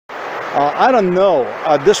I don't know.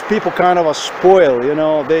 These people kind of are spoiled, you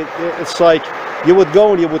know. It's like you would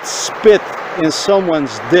go and you would spit in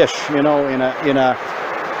someone's dish, you know, you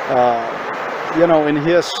know, in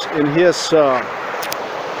his.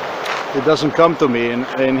 It doesn't come to me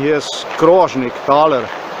in his krožnik taler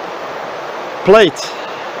plate.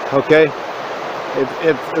 Okay,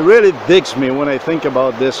 it really digs me when I think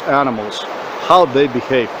about these animals, how they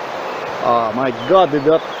behave. My God, they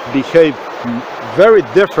don't behave very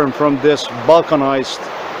different from this balkanized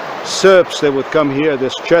Serbs that would come here,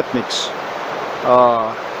 these Chetniks,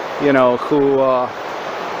 you know, who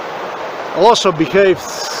also behave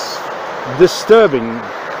disturbing,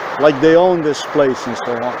 like they own this place and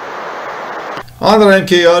so on. Under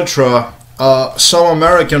MK Ultra, some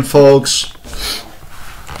American folks,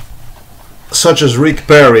 such as Rick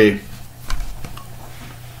Perry,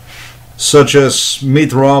 such as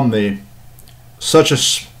Mitt Romney, such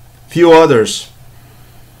as few others,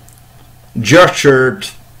 gestured,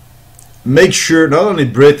 make sure not only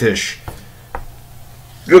British,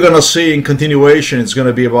 you're gonna see in continuation it's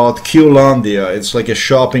gonna be about Qlandia, it's like a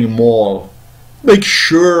shopping mall. Make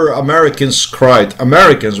sure Americans cried.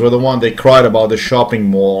 Americans were the one they cried about the shopping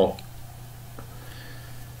mall,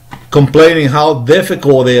 complaining how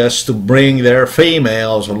difficult it is to bring their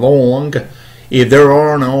females along if there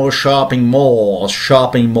are no shopping malls.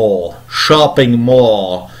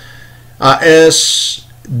 As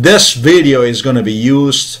this video is going to be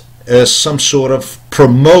used as some sort of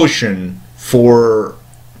promotion for,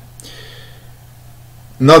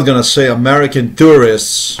 not gonna say American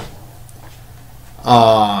tourists,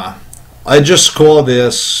 I just call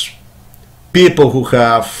this people who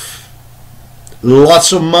have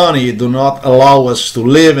lots of money, do not allow us to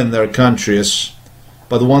live in their countries,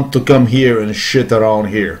 but want to come here and shit around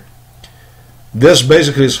here. This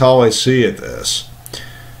basically is how I see it as.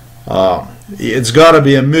 It's got to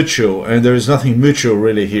be a mutual, and there is nothing mutual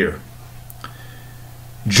really here.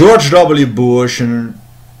 George W. Bush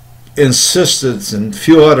insisted, and a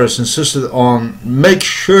few others insisted on, make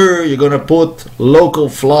sure you're gonna put local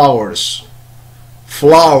flowers.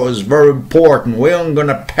 Flowers, very important. We aren't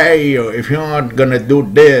gonna pay you if you're not gonna do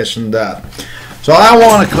this and that. So I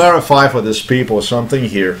want to clarify for these people something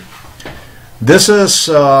here. This is,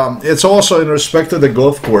 it's also in respect to the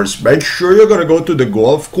golf course. Make sure you're gonna go to the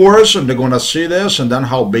golf course and they're gonna see this and then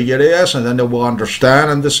how big it is and then they will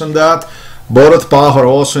understand and this and that. Borut Pahor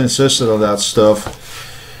also insisted on that stuff.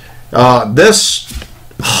 This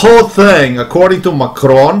whole thing, according to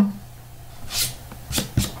Macron,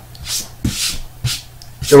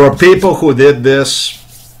 there were people who did this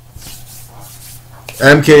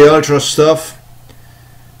MK Ultra stuff.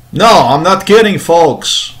 No, I'm not kidding,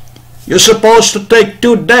 folks. You're supposed to take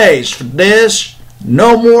 2 days for this,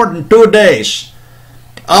 no more than 2 days.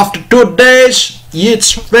 After 2 days,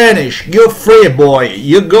 it's finished. You're free, boy.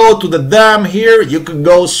 You go to the dam here, you can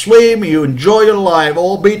go swim, you enjoy your life,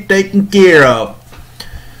 all be taken care of.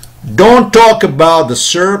 Don't talk about the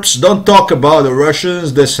Serbs, don't talk about the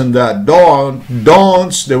Russians, this and that.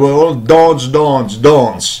 Don'ts, they were all don'ts.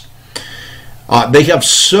 They have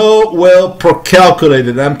so well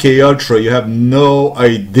procalculated MK Ultra, you have no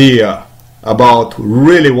idea about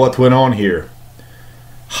really what went on here.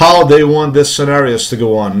 How they want this scenarios to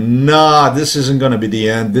go on. Nah, this isn't going to be the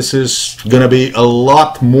end. This is going to be a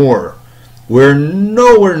lot more. We're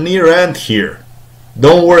nowhere near end here.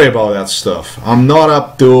 Don't worry about that stuff. I'm not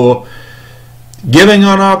up to giving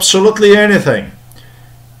on absolutely anything.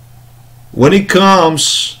 When it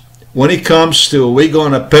comes to we're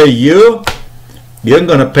going to pay you, you're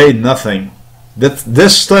going to pay nothing.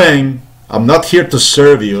 This thing, I'm not here to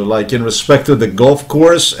serve you, like in respect to the golf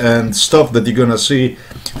course and stuff that you're gonna see.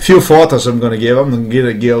 Few photos I'm gonna give. I'm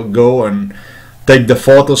gonna go and take the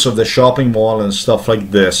photos of the shopping mall and stuff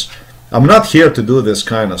like this. I'm not here to do this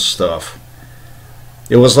kind of stuff.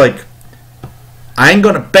 It was like, I ain't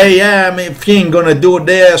gonna pay him if he ain't gonna do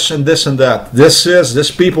this and this and that.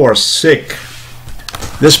 These people are sick.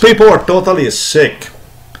 These people are totally sick.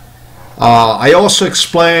 I also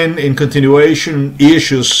explained in continuation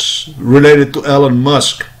issues related to Elon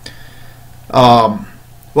Musk.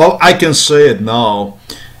 Well, I can say it now.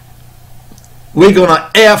 We're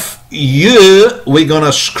gonna F you, we're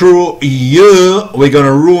gonna screw you, we're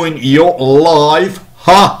gonna ruin your life.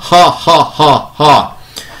 Ha ha ha ha ha.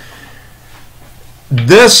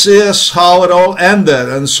 This is how it all ended,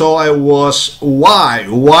 and so I was, why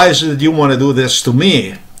is it that you want to do this to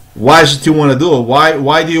me? Why is it you want to do it?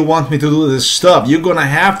 Why do you want me to do this stuff? You're gonna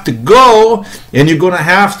have to go, and you're gonna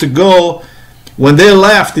have to go. When they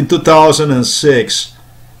left in 2006,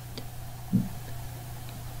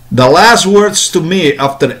 The last words to me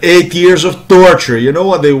after 8 years of torture, you know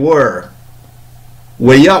what they were?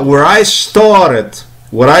 Where I started,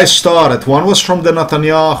 one was from the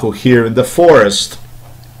Netanyahu here in the forest.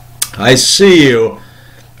 I see you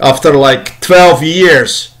after like 12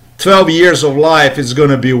 years. 12 years of life is going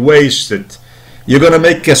to be wasted. You're going to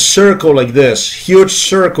make a circle like this, huge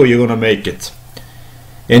circle you're going to make it.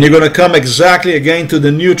 And you're going to come exactly again to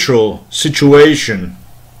the neutral situation.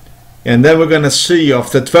 And then we're going to see you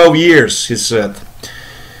after 12 years, he said.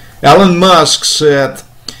 Elon Musk said,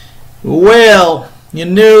 well, you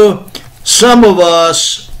know, some of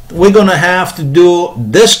us, we're going to have to do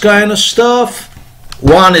this kind of stuff.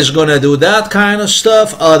 One is going to do that kind of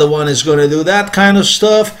stuff. Other one is going to do that kind of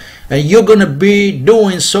stuff. And you're going to be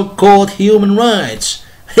doing so-called human rights.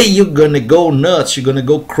 Hey, you're going to go nuts. You're going to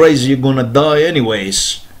go crazy. You're going to die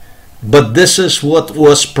anyways. But this is what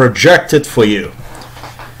was projected for you.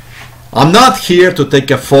 I'm not here to take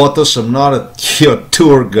a photos. I'm not a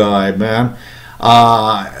tour guy, man.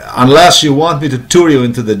 Unless you want me to tour you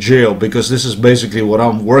into the jail, because this is basically what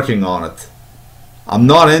I'm working on it. I'm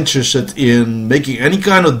not interested in making any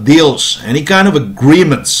kind of deals, any kind of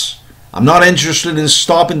agreements. I'm not interested in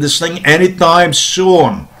stopping this thing anytime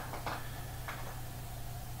soon.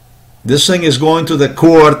 This thing is going to the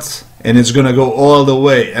court and it's going to go all the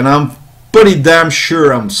way. And I'm pretty damn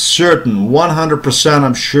sure, I'm certain, 100%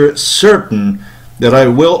 I'm sure, certain that I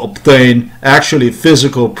will obtain actually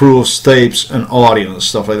physical proofs, tapes and audio and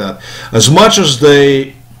stuff like that. As much as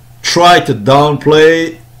they try to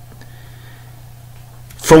downplay,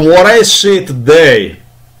 from what I see today,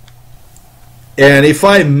 and if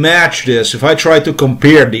I match this, if I try to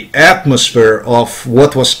compare the atmosphere of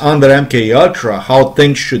what was under MK Ultra, how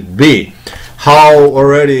things should be, how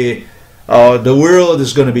already the world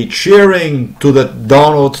is going to be cheering to the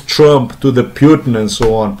Donald Trump, to the Putin and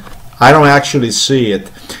so on, I don't actually see it.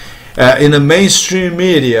 In the mainstream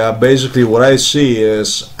media, basically what I see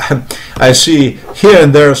is, I see here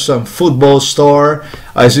and there some football star,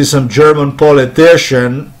 I see some German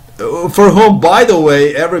politician, for whom, by the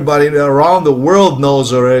way, everybody around the world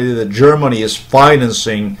knows already that Germany is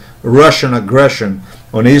financing Russian aggression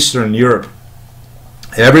on Eastern Europe.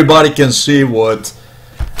 Everybody can see what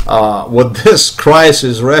this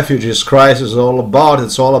crisis, refugees crisis, is all about.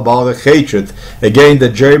 It's all about the hatred. Again, the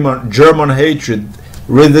German hatred,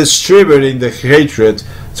 redistributing the hatred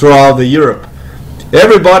throughout the Europe.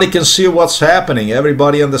 Everybody can see what's happening.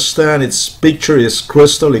 Everybody understands. Its picture is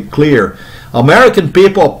crystal clear. American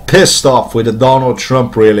people are pissed off with the Donald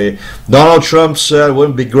Trump, really. Donald Trump said it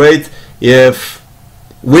wouldn't be great if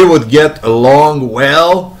we would get along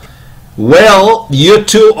well. Well, you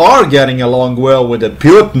two are getting along well with the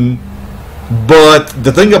Putin, but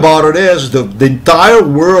the thing about it is the entire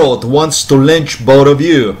world wants to lynch both of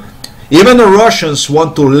you. Even the Russians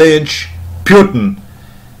want to lynch Putin.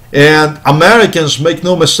 And Americans, make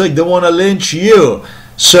no mistake, they want to lynch you.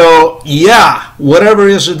 So, yeah, whatever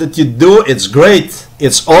it is that you do, it's great.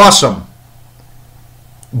 It's awesome.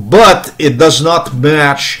 But it does not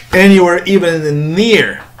match anywhere even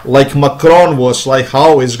near like Macron was, like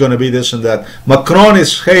how it's going to be this and that. Macron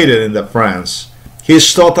is hated in the France.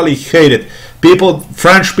 He's totally hated. People,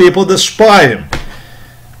 French people despise him.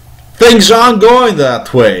 Things aren't going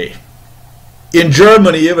that way. In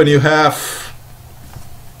Germany even you have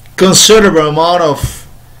considerable amount of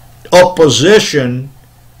opposition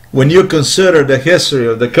when you consider the history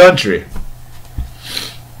of the country.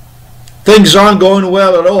 Things aren't going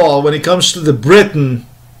well at all. When it comes to the Britain,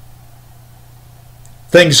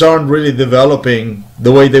 things aren't really developing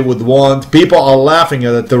the way they would want. People are laughing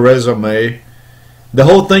at Theresa May. The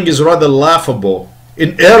whole thing is rather laughable.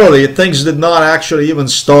 In Italy, things did not actually even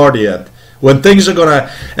start yet. When things are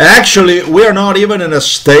gonna, actually, we are not even in a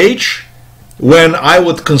stage when I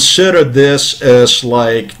would consider this as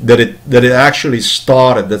like that it actually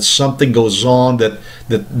started, that something goes on,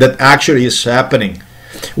 that actually is happening.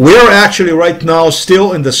 We are actually right now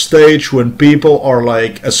still in the stage when people are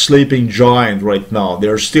like a sleeping giant right now.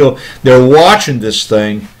 They're watching this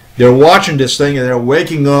thing. They're watching this thing and they're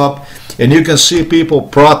waking up, and you can see people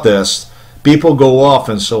protest, people go off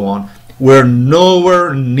and so on. We're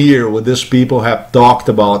nowhere near what these people have talked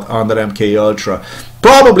about under MK Ultra.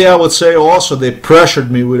 Probably I would say also they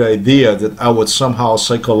pressured me with the idea that I would somehow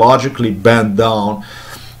psychologically bend down.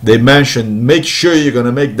 They mentioned, make sure you're going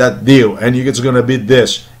to make that deal, and it's going to be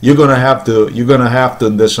this. You're going to have to,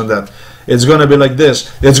 and this and that. It's going to be like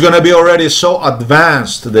this. It's going to be already so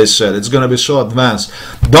advanced, they said. It's going to be so advanced.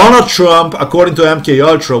 Donald Trump, according to MK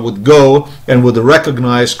Ultra, would go and would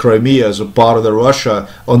recognize Crimea as a part of the Russia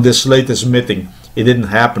on this latest meeting. It didn't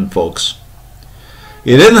happen, folks.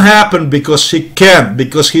 It didn't happen because he can't,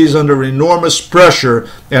 because he's under enormous pressure,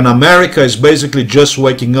 and America is basically just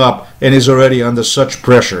waking up and is already under such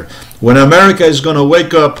pressure. When America is going to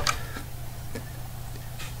wake up,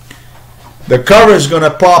 the cover is going to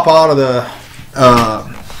pop out of the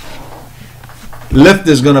lift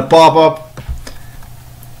is going to pop up.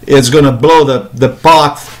 It's going to blow the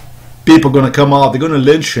pot. People are going to come out. They're going to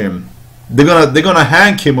lynch him. They're gonna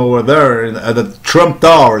hang him over there at the Trump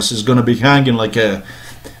Towers. Is gonna be hanging like a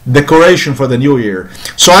decoration for the new year.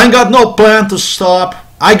 So I ain't got no plan to stop.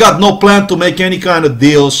 I got no plan to make any kind of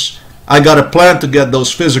deals. I got a plan to get those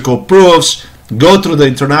physical proofs, go through the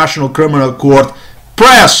International Criminal Court,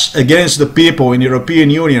 press against the people in the European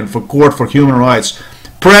Union for Court for Human Rights,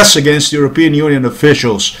 press against European Union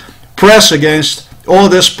officials, press against all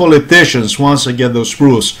these politicians once I get those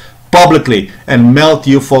proofs publicly, and melt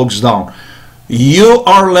you folks down. You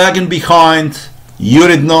are lagging behind. You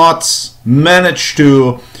did not manage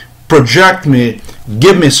to project me,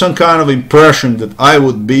 give me some kind of impression that I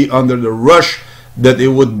would be under the rush, that it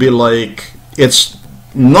would be like it's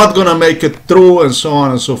not gonna make it through, and so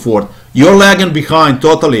on and so forth. You're lagging behind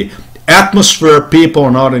totally. Atmosphere, people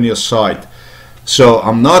are not on your side. So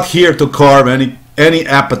I'm not here to carve any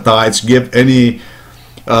appetites, give any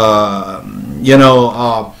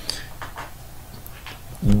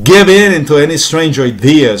give in into any strange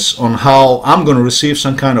ideas on how I'm going to receive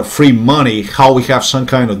some kind of free money, how we have some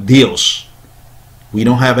kind of deals. We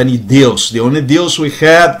don't have any deals. The only deals we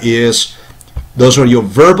had is, those were your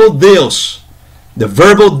verbal deals. The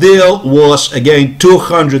verbal deal was, again,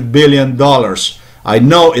 $200 billion. I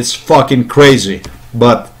know it's fucking crazy,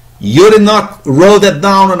 but you did not wrote that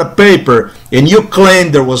down on a paper, and you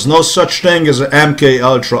claimed there was no such thing as an MK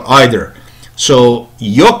Ultra either. So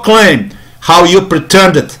your claim, how you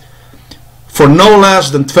pretended for no less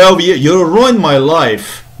than 12 years, you ruined my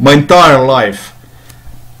life, my entire life,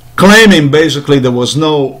 claiming basically there was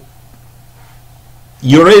no,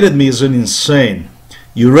 you rated me as an insane.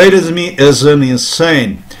 You rated me as an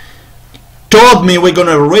insane. Told me we're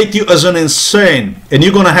gonna rate you as an insane, and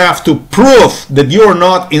you're gonna have to prove that you're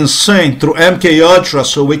not insane through MK Ultra,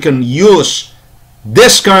 so we can use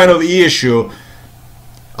this kind of issue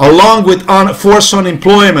along with forced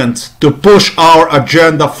unemployment to push our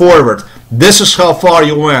agenda forward. This is how far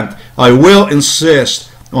you went. I will insist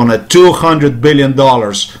on a $200 billion,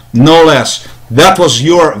 no less. That was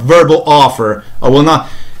your verbal offer. I will not.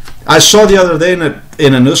 I saw the other day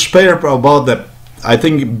in a newspaper about the, I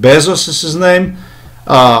think Bezos is his name,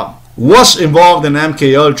 was involved in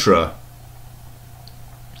MK Ultra.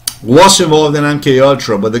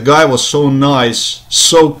 But the guy was so nice,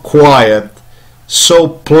 so quiet, so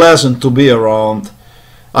pleasant to be around.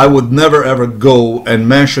 I would never ever go and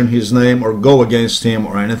mention his name or go against him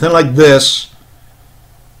or anything like this.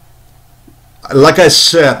 Like I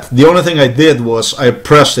said, the only thing I did was I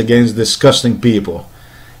pressed against disgusting people.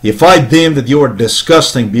 If I deemed that you were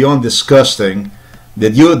disgusting, beyond disgusting,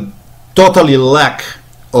 that you totally lack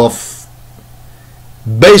of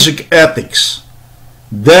basic ethics,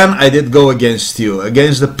 then I did go against you,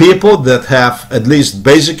 against the people that have at least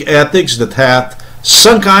basic ethics, that had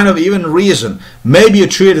some kind of even reason. Maybe you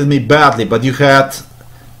treated me badly, but you had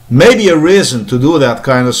maybe a reason to do that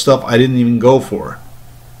kind of stuff I didn't even go for.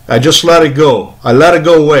 I just let it go. I let it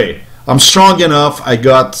go away. I'm strong enough. I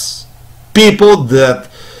got people that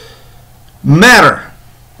matter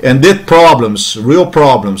and did problems, real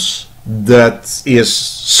problems, that is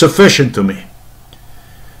sufficient to me.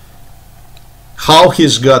 How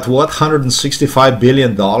he's got what, $165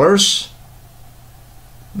 billion?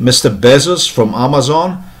 Mr. Bezos from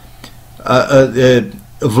Amazon.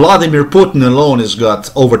 Vladimir Putin alone has got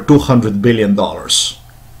over $200 billion.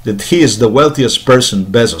 That he is the wealthiest person,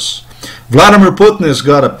 Bezos. Vladimir Putin has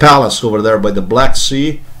got a palace over there by the Black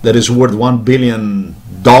Sea that is worth $1 billion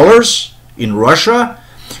in Russia.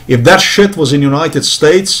 If that shit was in the United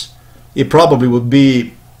States, it probably would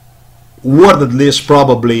be worth at least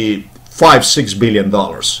probably $5-6 billion.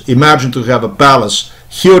 Imagine to have a palace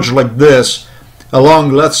huge like this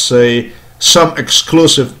along, let's say, some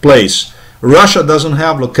exclusive place. Russia doesn't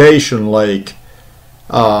have location like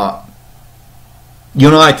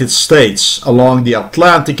United States along the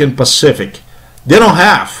Atlantic and Pacific. They don't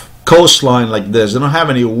have coastline like this. They don't have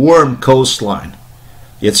any warm coastline.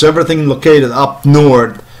 It's everything located up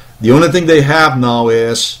north. The only thing they have now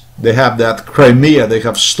is they have that Crimea they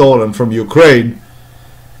have stolen from Ukraine,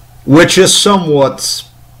 which is somewhat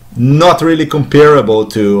not really comparable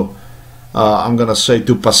to I'm gonna say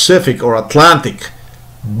to Pacific or Atlantic,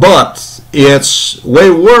 but it's way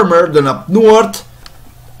warmer than up north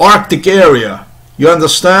Arctic area. You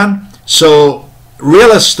understand? So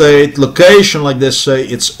real estate, location, like they say,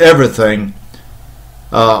 it's everything.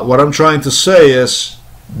 What I'm trying to say is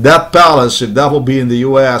that palace, if that would be in the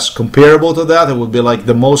US, comparable to that, it would be like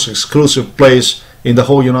the most exclusive place in the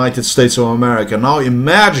whole United States of America. Now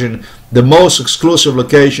imagine the most exclusive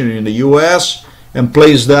location in the US and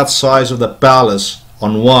place that size of the palace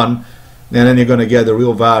on one, and then you're going to get the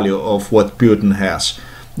real value of what Putin has.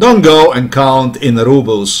 Don't go and count in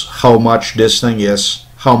rubles how much this thing is,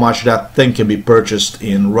 how much that thing can be purchased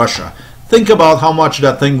in Russia. Think about how much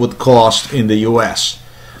that thing would cost in the US.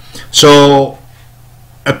 So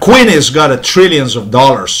a queen has got trillions of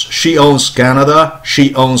dollars. She owns Canada,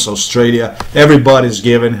 she owns Australia, everybody's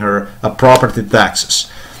giving her a property taxes.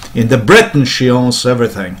 In the Britain she owns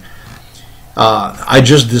everything. I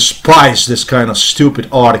just despise this kind of stupid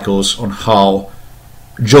articles on how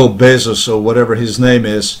Joe Bezos, or whatever his name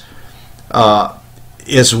is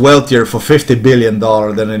wealthier for $50 billion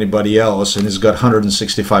than anybody else, and he's got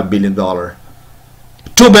 $165 billion.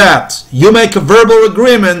 Too bad. You make a verbal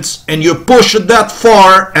agreement and you push it that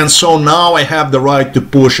far, and so now I have the right to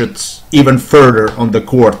push it even further on the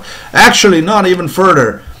court. Actually, not even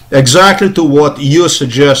further, exactly to what you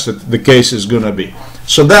suggested the case is going to be.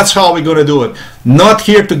 So that's how we're going to do it. Not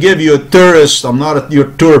here to give you a tourist, I'm not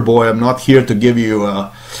your tour boy, I'm not here to give you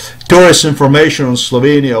tourist information on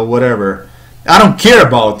Slovenia or whatever. I don't care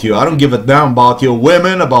about you. I don't give a damn about your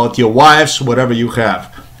women, about your wives, whatever you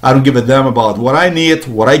have. I don't give a damn about what I need.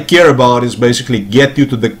 What I care about is basically get you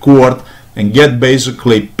to the court and get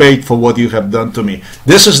basically paid for what you have done to me.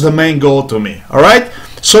 This is the main goal to me. Alright?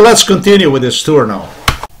 So let's continue with this tour now.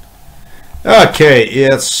 Okay,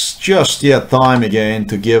 it's just yet time again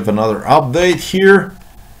to give another update here.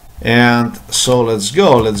 And so let's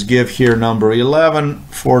go. Let's give here number 11.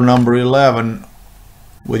 For number 11,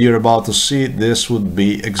 what you're about to see, this would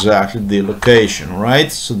be exactly the location,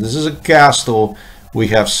 right? So this is a castle we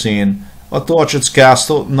have seen, Otochit's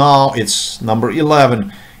castle. Now it's number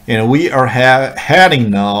 11, and we are heading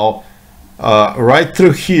now right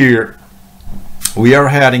through here. We are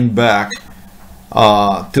heading back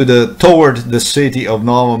toward the city of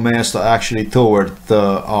Novo Mesto, actually toward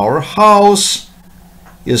our house.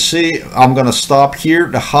 You see, I'm gonna stop here.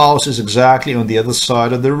 The house is exactly on the other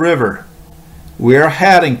side of the river. We are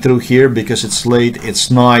heading through here because it's late, it's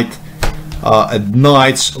night. At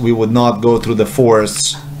nights we would not go through the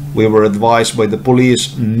forests. We were advised by the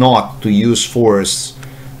police not to use forests.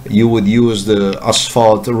 You would use the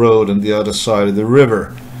asphalt road on the other side of the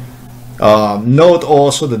river. Note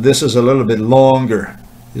also that this is a little bit longer.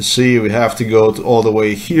 You see, we have to go all the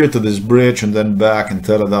way here to this bridge and then back and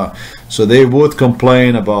ta-da-da. So they would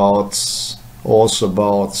complain about also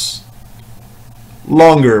about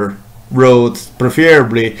longer road,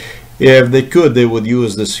 preferably. If they could, they would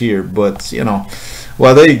use this here, but you know,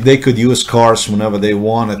 well, they could use cars whenever they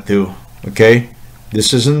wanted to. Okay,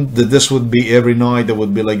 this isn't that this would be every night that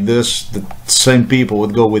would be like this. The same people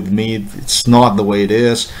would go with me. It's not the way it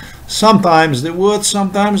is. Sometimes they would,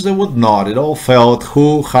 sometimes they would not. It all felt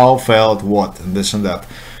who, how, felt what, and this and that.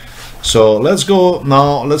 So let's go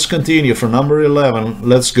now. Let's continue for number 11.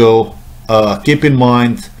 Let's go. Keep in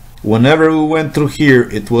mind, whenever we went through here,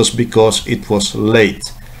 it was because it was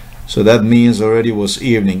late. So that means already was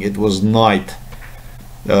evening. It was night.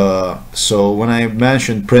 So when I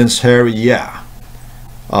mentioned Prince Harry, yeah,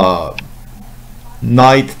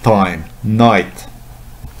 night time, night.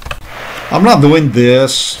 I'm not doing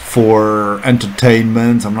this for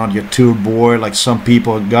entertainment. I'm not your tour boy like some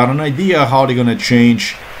people have got an idea how they're gonna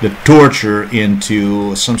change the torture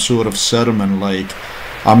into some sort of settlement, like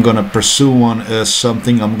I'm gonna pursue one as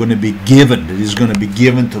something I'm gonna be given, that is gonna be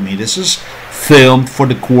given to me. This is filmed for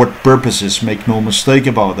the court purposes, make no mistake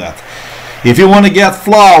about that. If you want to get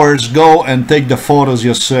flowers, go and take the photos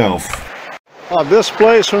yourself. This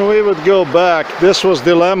place, when we would go back, this was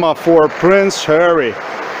dilemma for Prince Harry.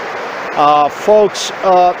 Folks,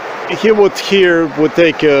 he would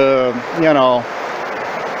take you know,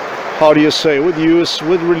 how do you say, would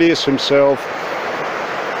release himself,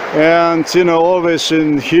 and you know, always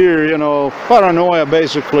in here, you know, paranoia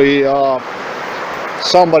basically.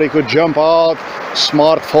 Somebody could jump out,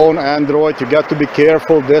 smartphone, Android, you got to be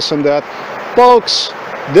careful, this and that. Folks,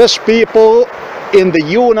 these people in the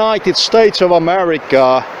United States of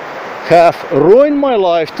America have ruined my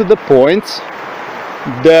life to the point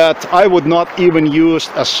that I would not even use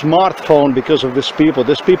a smartphone because of these people.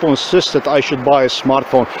 These people insisted I should buy a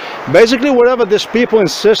smartphone. Basically, whatever these people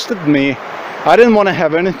insisted me, I didn't want to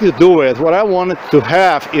have anything to do with. What I wanted to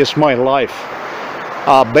have is my life.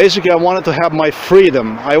 Basically, I wanted to have my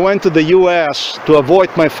freedom. I went to the US to avoid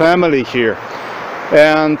my family here.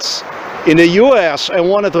 And In the US, I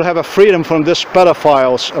wanted to have a freedom from these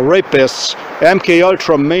pedophiles, rapists, MK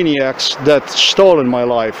Ultra maniacs that stolen my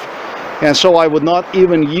life. And so I would not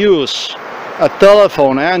even use a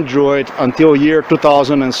telephone Android until year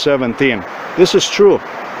 2017. This is true.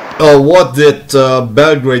 What did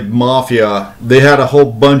Belgrade Mafia? They had a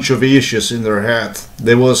whole bunch of issues in their head.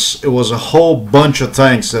 It was a whole bunch of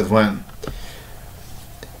things that went.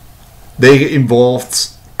 They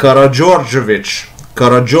involved Karađorđević.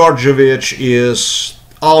 Karađorđević is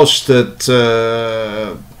ousted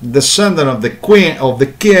descendant of the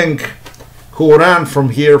king who ran from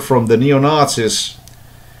here from the neo-Nazis.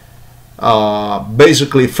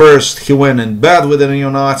 Basically, first he went in bed with the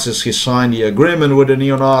neo-Nazis. He signed the agreement with the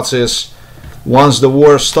neo-Nazis. Once the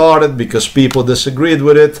war started, because people disagreed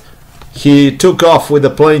with it, he took off with a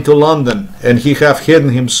plane to London, and he have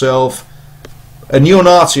hidden himself, a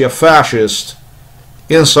neo-Nazi, a fascist,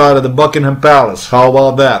 inside of the Buckingham Palace. How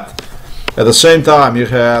about that? At the same time, you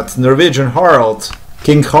had Norwegian Harald,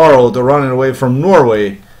 King Harald, running away from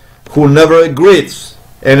Norway, who never agreed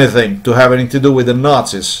anything to have anything to do with the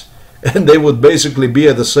Nazis, and they would basically be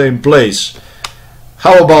at the same place.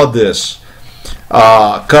 How about this?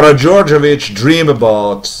 Karađorđević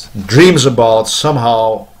dreams about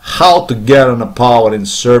somehow how to get on the power in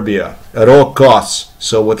Serbia at all costs.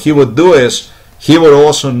 So what he would do is he would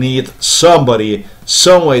also need somebody,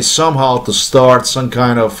 some way, somehow to start some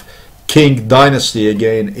kind of king dynasty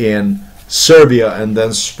again in Serbia and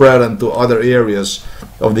then spread into other areas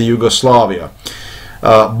of the Yugoslavia.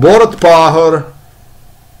 Borut Pahor,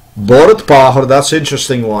 that's an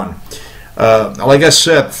interesting one. Like I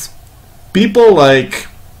said, people like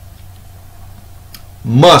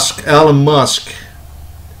Musk, Elon Musk,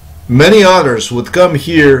 many others would come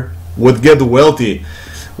here, would get wealthy.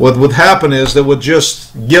 What would happen is they would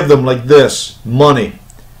just give them like this money.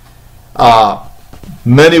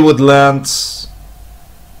 Many would land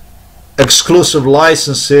exclusive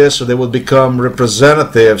licenses, so they would become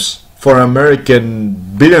representatives for American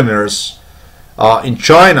billionaires in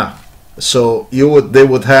China. So they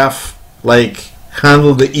would have like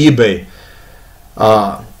handle the eBay.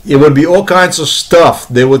 It would be all kinds of stuff.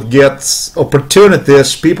 They would get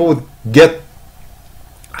opportunities. People would get,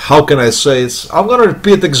 how can I say it? I'm going to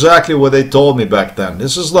repeat exactly what they told me back then.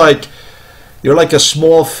 This is like, you're like a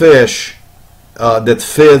small fish that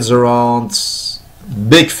feeds around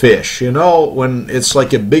big fish. You know, when it's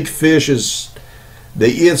like a big fish they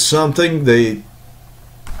eat something,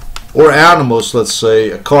 or animals, let's say,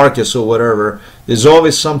 a carcass or whatever, there's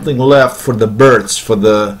always something left for the birds, for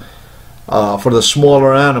the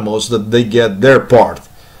smaller animals, that they get their part.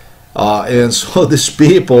 And so these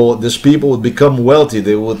people would become wealthy.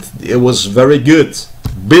 It was very good.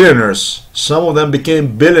 Billionaires. Some of them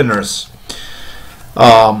became billionaires.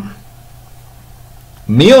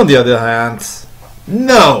 Me, on the other hand,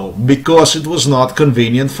 no, because it was not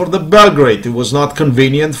convenient for the Belgrade. It was not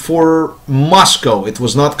convenient for Moscow. It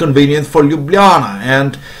was not convenient for Ljubljana.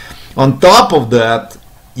 And on top of that,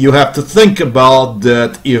 you have to think about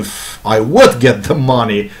that if I would get the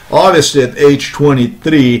money, obviously at age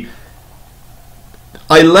 23,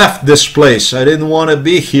 I left this place. I didn't want to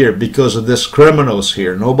be here because of these criminals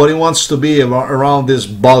here. Nobody wants to be around these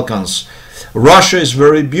Balkans. Russia is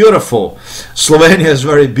very beautiful. Slovenia is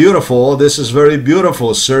very beautiful. This is very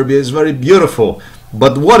beautiful. Serbia is very beautiful.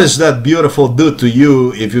 But what does that beautiful do to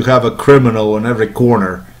you if you have a criminal in every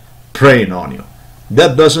corner preying on you?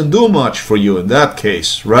 That doesn't do much for you in that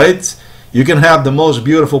case, right? You can have the most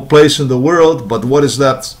beautiful place in the world, but what is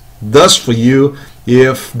that does for you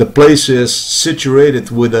if the place is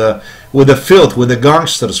situated with the filth, with the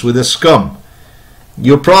gangsters, with the scum?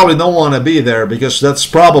 You probably don't want to be there, because that's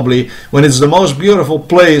probably, when it's the most beautiful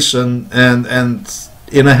place and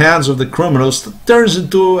in the hands of the criminals, it turns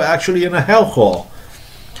into actually in a hellhole.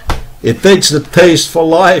 It takes the taste for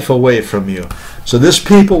life away from you. So these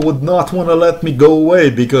people would not want to let me go away,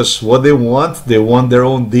 because what they want their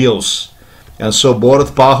own deals. And so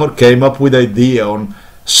Borut Pahor came up with the idea on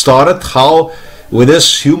started how, with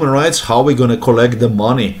this human rights, how we're going to collect the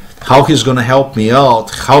money, how he's going to help me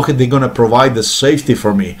out, how they're going to provide the safety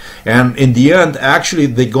for me. And in the end, actually,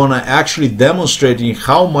 they're going to actually demonstrating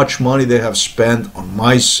how much money they have spent on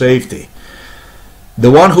my safety.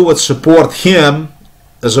 The one who would support him,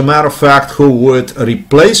 as a matter of fact, who would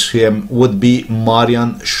replace him, would be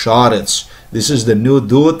Marian Šarec. This is the new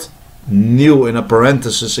dude, new in a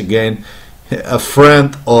parenthesis again, a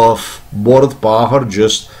friend of Borut Pahor,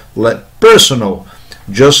 just like personal,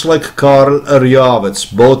 just like Karl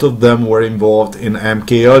Erjavec. Both of them were involved in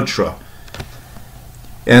MK Ultra.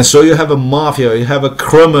 And so you have a mafia, you have a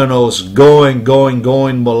criminals going,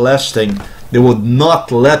 molesting They would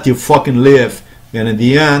not let you fucking live. And in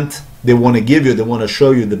the end, they want to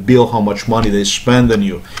show you the bill, how much money they spend on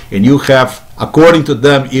you. And you have, according to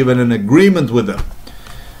them, even an agreement with them.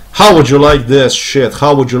 How would you like this shit?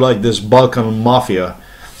 How would you like this Balkan mafia?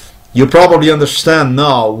 You probably understand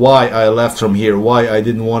now why I left from here, why I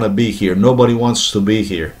didn't want to be here. Nobody wants to be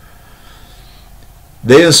here.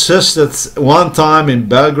 They insisted one time in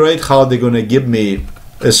Belgrade how they're going to give me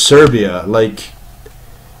a Serbia, like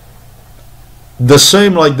the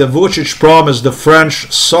same like the Vucic promised the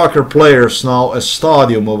French soccer players now a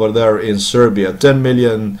stadium over there in Serbia, 10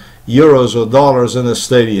 million euros or dollars in a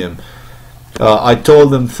stadium. I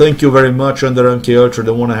told them thank you very much under MK Ultra,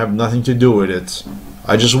 don't want to have nothing to do with it.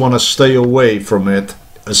 I just want to stay away from it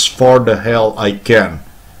as far the hell I can.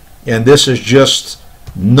 And this is just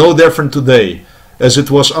no different today as it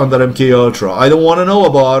was under MK Ultra. I don't want to know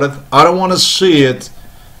about it, I don't want to see it,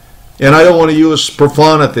 and I don't want to use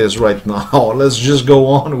profanities right now. Let's just go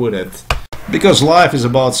on with it. Because life is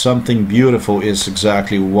about something beautiful is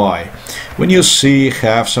exactly why. When you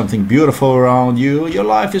have something beautiful around you, your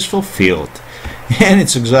life is fulfilled. And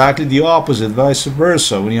it's exactly the opposite, vice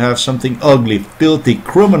versa. When you have something ugly, filthy,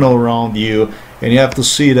 criminal around you, and you have to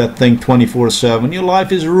see that thing 24/7, your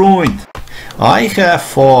life is ruined. I have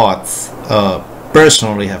fought,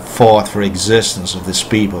 personally have fought for existence of this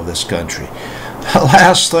people, of this country. The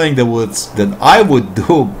last thing that I would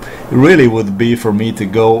do really would be for me to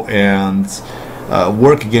go and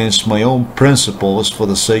work against my own principles for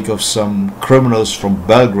the sake of some criminals from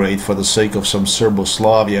Belgrade, for the sake of some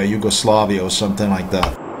Serboslavia, Yugoslavia or something like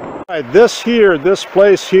that. Right, this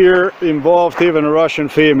place here involved even Russian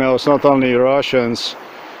females, not only Russians,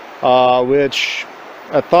 which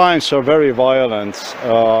at times are very violent.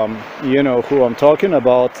 You know who I'm talking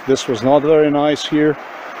about. This was not very nice here.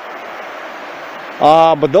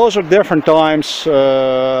 But those are different times.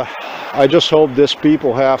 I just hope these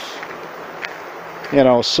people have, you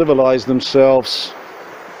know, civilized themselves.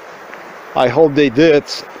 I hope they did.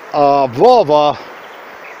 Vova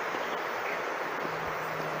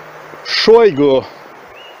Shoigu,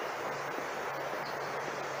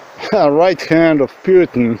 right hand of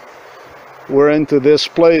Putin, were into this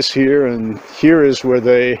place here, and here is where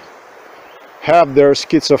they have their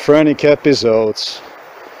schizophrenic episodes,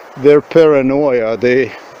 their paranoia.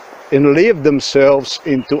 They enlave themselves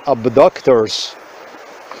into abductors,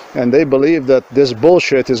 and they believe that this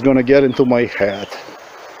bullshit is going to get into my head,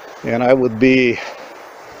 and I would be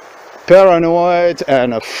paranoid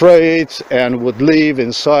and afraid and would leave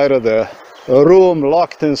inside of the room,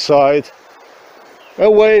 locked inside,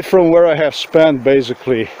 away from where I have spent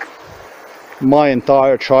basically my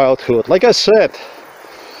entire childhood. Like I said,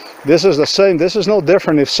 this is the same. This is no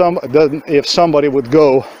different if somebody would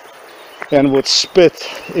go and would spit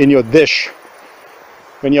in your dish,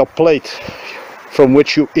 in your plate from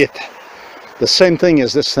which you eat. The same thing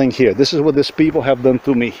is this thing here. This is what these people have done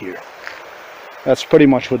to me here. That's pretty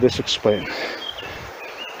much what this explains.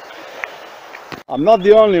 I'm not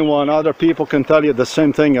the only one. Other people can tell you the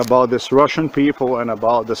same thing about this Russian people and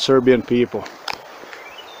about the Serbian people.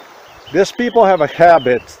 These people have a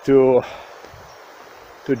habit to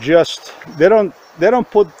just, they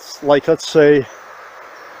don't put, like, let's say,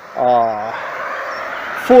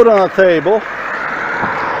 food on a table,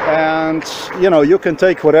 and you know, you can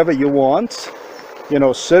take whatever you want, you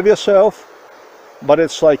know, serve yourself, but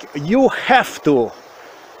it's like you have to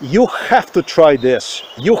try this,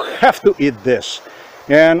 you have to eat this,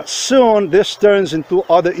 and soon this turns into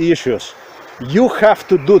other issues. You have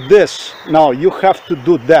to do this, now you have to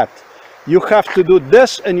do that, you have to do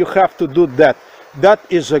this, and you have to do that. That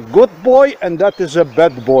is a good boy and that is a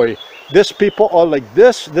bad boy. These people are like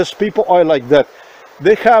this, these people are like that.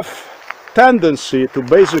 They have tendency to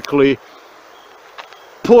basically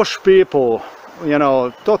push people, you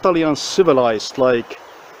know, totally uncivilized. Like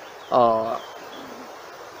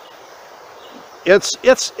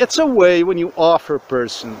it's a way when you offer a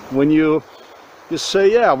person, when you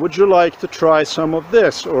say, yeah, would you like to try some of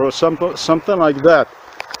this or something like that.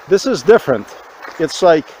 This is different. It's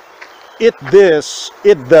like, eat this,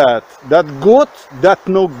 eat that, that good, that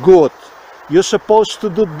no good. You're supposed to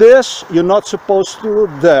do this, you're not supposed to do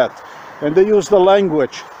that. And they use the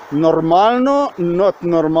language, normalno, not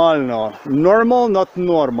normalno, normal, not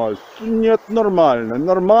normal, not normalno,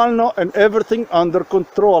 normalno, and everything under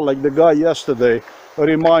control, like the guy yesterday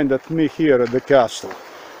reminded me here at the castle.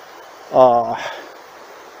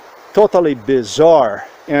 Totally bizarre,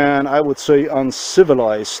 and I would say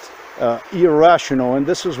uncivilized, irrational, and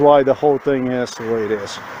this is why the whole thing is the way it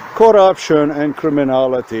is. Corruption and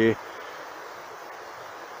criminality.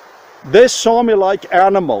 They saw me like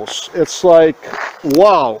animals. It's like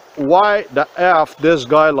wow, why the F this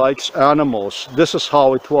guy likes animals. This is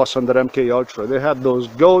how it was under MK Ultra. They had those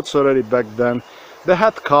goats already back then. They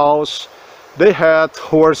had cows, they had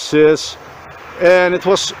horses, and it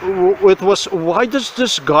was why does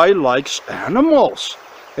this guy likes animals?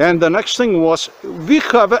 And the next thing was, we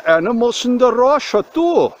have animals in the Russia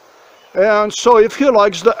too. And so if he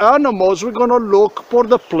likes the animals, we're gonna look for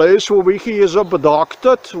the place where he is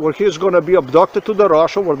abducted, where he is gonna be abducted to the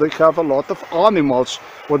Russia, where they have a lot of animals,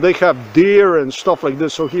 where they have deer and stuff like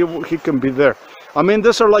this, so he can be there. I mean,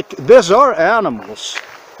 these are animals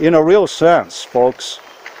in a real sense, folks.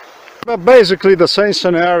 But basically the same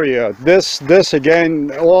scenario. This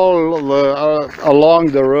again, all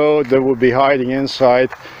along the road, they would be hiding inside.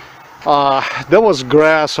 There was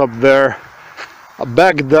grass up there.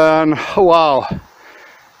 Back then, wow,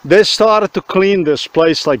 they started to clean this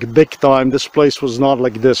place like big time. This place was not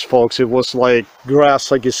like this, folks. It was like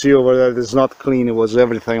grass like you see over there. It's not clean. It was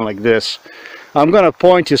everything like this. I'm gonna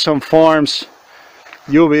point you some farms.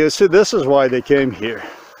 You see, this is why they came here.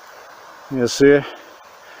 You see,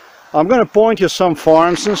 I'm gonna point you some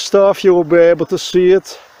farms and stuff. You will be able to see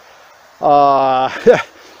it. I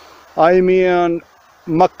mean,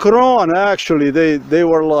 Macron, actually, they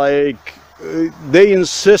were like,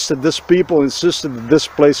 these people insisted that this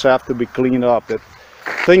place have to be cleaned up, that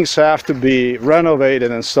things have to be renovated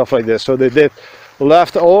and stuff like this. So they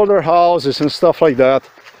left all their houses and stuff like that.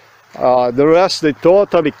 The rest they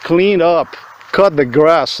totally cleaned up, cut the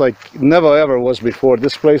grass like never ever was before.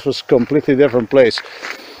 This place was a completely different place.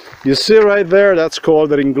 You see right there, that's called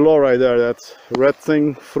the ringlo right there, that red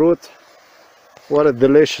thing, fruit. What a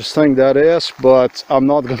delicious thing that is, but I'm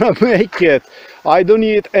not gonna make it. I don't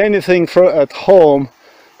eat anything at home,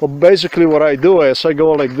 but basically what I do is I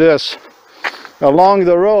go like this. Along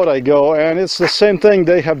the road I go, and it's the same thing,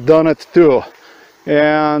 they have done it too.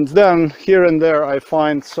 And then here and there I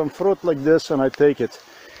find some fruit like this and I take it.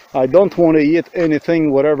 I don't want to eat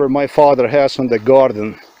anything, whatever my father has in the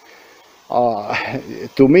garden.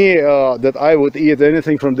 To me, that I would eat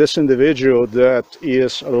anything from this individual that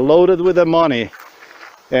is loaded with the money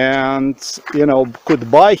and, you know, could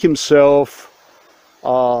buy himself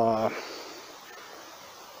a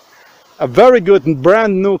very good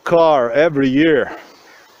brand new car every year,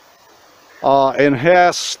 and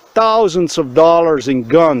has thousands of dollars in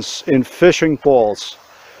guns, in fishing poles,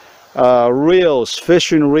 reels,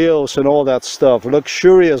 fishing reels and all that stuff,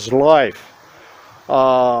 luxurious life.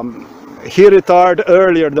 He retired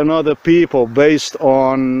earlier than other people based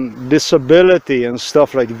on disability and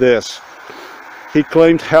stuff like this. He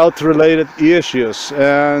claimed health-related issues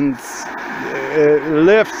and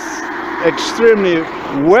lived extremely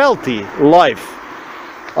wealthy life.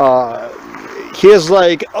 He's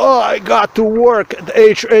like, oh, I got to work at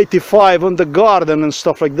age 85 on the garden and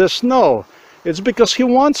stuff like this. No, it's because he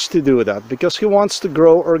wants to do that, because he wants to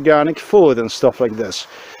grow organic food and stuff like this.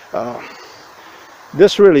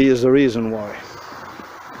 This really is the reason why.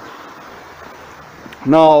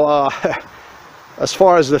 Now, as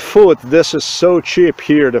far as the food, this is so cheap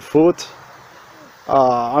here, the food.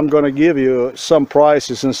 I'm gonna give you some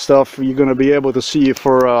prices and stuff. You're gonna be able to see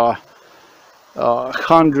for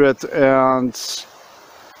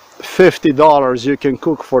 $150 you can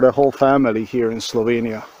cook for the whole family here in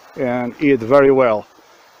Slovenia and eat very well.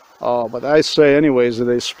 But I say anyways that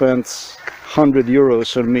they spent 100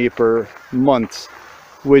 euros on me per month,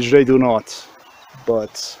 which they do not.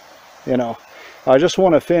 But you know, I just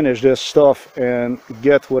want to finish this stuff and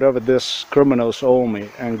get whatever these criminals owe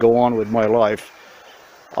me and go on with my life,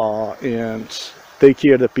 and take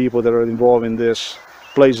care of the people that are involved in this,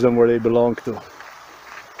 place them where they belong to.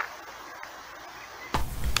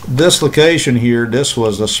 This location here, this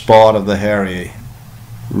was the spot of the Harry.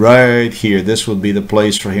 Right here, this would be the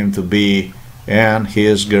place for him to be, and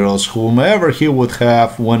his girls, whomever he would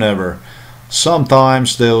have, whenever.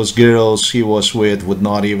 Sometimes those girls he was with would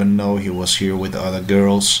not even know he was here with other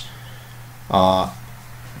girls.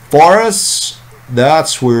 Forests,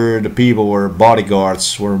 that's where the people were,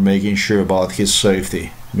 bodyguards, were making sure about his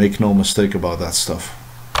safety. Make no mistake about that stuff.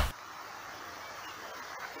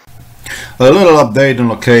 A little update on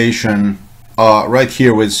location. Right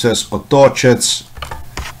here where it says Otochets,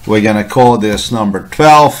 we're gonna call this number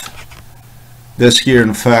 12. This here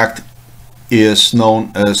in fact is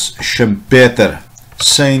known as Szentpéter,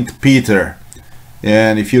 Saint Peter.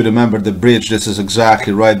 And if you remember the bridge, this is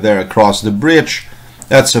exactly right there across the bridge.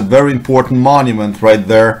 That's a very important monument right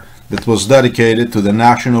there that was dedicated to the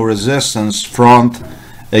National Resistance Front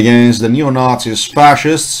against the neo-Nazis,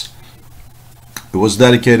 fascists. It was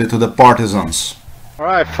dedicated to the partisans.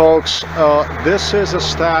 Alright folks, this is a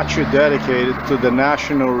statue dedicated to the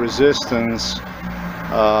national resistance,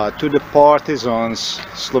 to the partisans,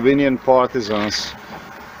 Slovenian partisans.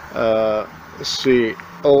 See,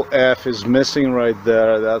 OF is missing right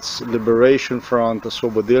there, that's Liberation Front,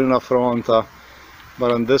 Osvobodilna Fronta. But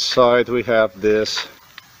on this side we have this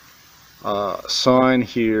sign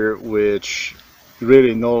here, which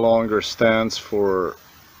really no longer stands for,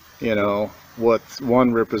 you know, what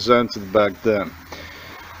one represented back then.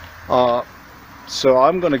 So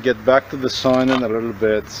I'm gonna get back to the sign in a little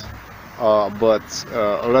bit, but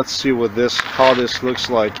let's see what how this looks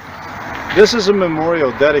like. This is a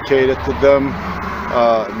memorial dedicated to them,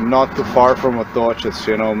 not too far from Otočec,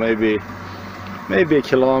 you know, maybe a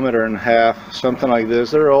kilometer and a half, something like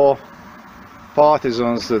this. They're all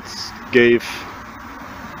partisans that gave,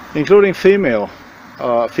 including females,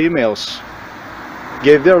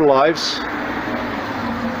 gave their lives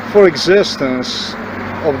for existence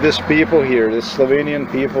of this people here, this Slovenian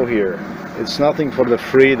people here. It's nothing for the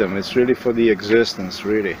freedom, it's really for the existence,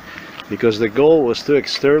 really, because the goal was to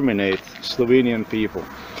exterminate Slovenian people.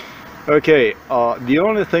 Okay, the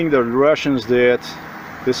only thing the Russians did,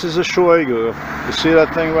 this is a Shoigu, you see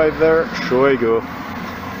that thing right there, Shoigu.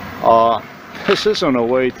 This is on the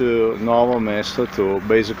way to Novo Mesto, to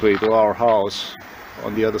basically to our house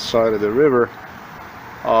on the other side of the river.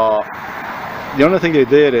 The only thing they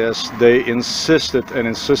did is they insisted,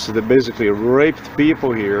 they basically raped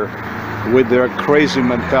people here with their crazy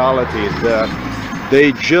mentality that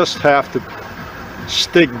they just have to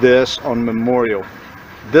stick this on memorial.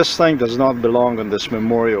 This thing does not belong on this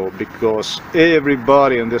memorial, because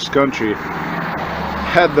everybody in this country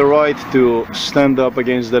had the right to stand up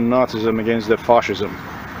against the Nazism, against the fascism.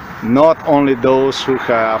 Not only those who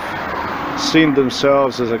have seen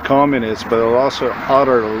themselves as a communist, but also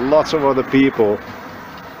lots of other people,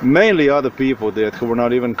 mainly other people who were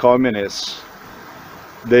not even communists.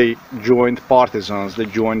 They joined partisans, they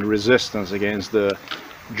joined resistance against the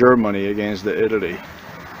Germany, against the Italy.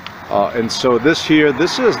 And so this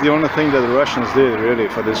is the only thing that the Russians did really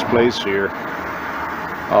for this place here.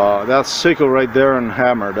 That's sickle right there and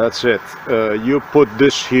hammer, that's it. You put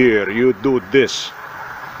this here, you do this,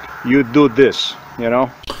 you know.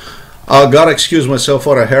 I gotta excuse myself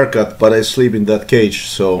for a haircut, but I sleep in that cage,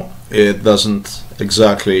 so it doesn't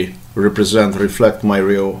exactly reflect my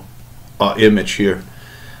real image here.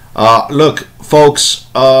 Look, folks,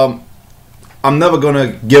 I'm never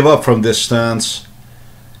gonna give up from this stance.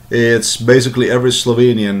 It's basically every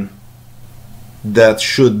Slovenian that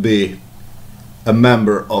should be a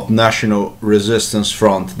member of National Resistance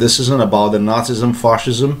Front. This isn't about the Nazism,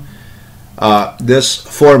 fascism. This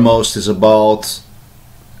foremost is about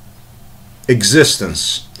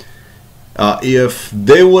existence. If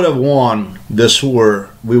they would have won this war,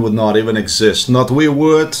 we would not even exist. Not we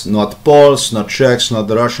would, not Poles, not Czechs, not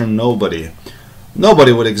the Russian, nobody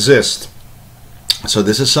would exist. So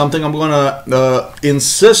this is something I'm gonna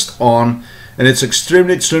insist on, and it's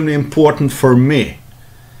extremely important for me.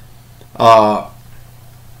 To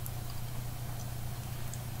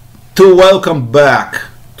welcome back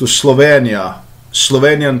to Slovenia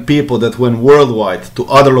Slovenian people that went worldwide to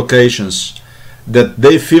other locations, that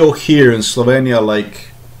they feel here in Slovenia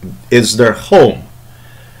like it's their home.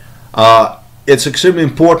 It's extremely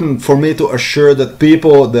important for me to assure that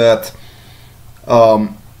people that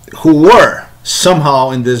who were somehow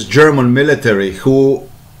in this German military, who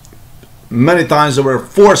many times they were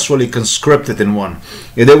forcefully conscripted in one,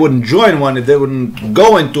 if they wouldn't join one, if they wouldn't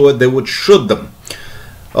go into it, they would shoot them.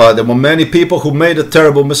 There were many people who made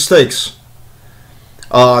terrible mistakes.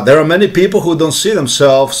 There are many people who don't see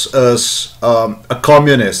themselves as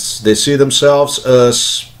communists. They see themselves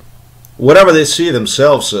as whatever they see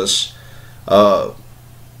themselves as,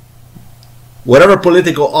 whatever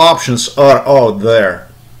political options are out there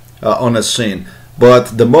on the scene.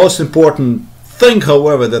 But the most important thing,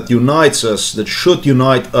 however, that unites us, that should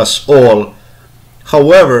unite us all,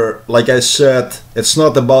 however, like I said, it's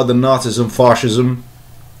not about the Nazism, fascism,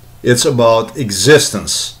 it's about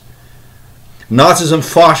existence. Nazism,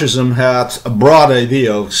 fascism had a broad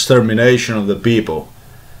idea of extermination of the people.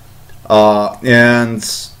 And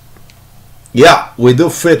yeah, we do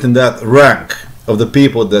fit in that rank of the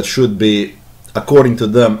people that should be, according to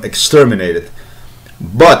them, exterminated.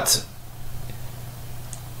 But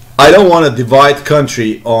I don't want to divide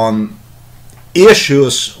country on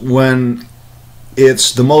issues when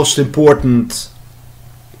it's the most important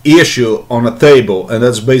issue on a table, and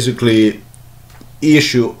that's basically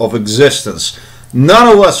issue of existence. None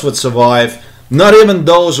of us would survive, not even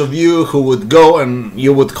those of you who would go and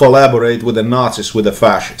you would collaborate with the Nazis, with the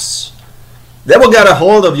fascists. They will get a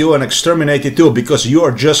hold of you and exterminate you too, because you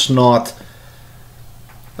are just not,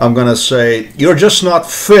 I'm gonna say, you're just not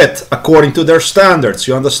fit according to their standards,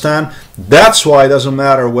 you understand? That's why it doesn't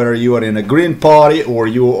matter whether you are in a Green Party or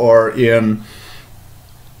you are in,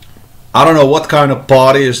 I don't know what kind of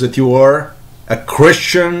party is that you are, a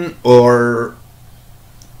Christian or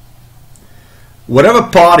whatever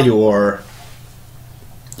party you are,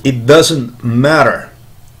 it doesn't matter.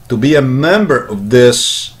 To be a member of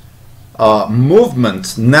this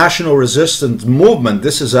movement, national resistance movement,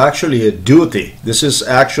 this is actually a duty. This is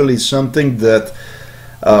actually something that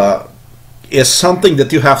is something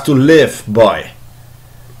that you have to live by.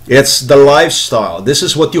 It's the lifestyle. This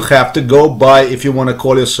is what you have to go by if you want to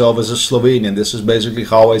call yourself as a Slovenian. This is basically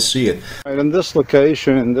how I see it. Right, in this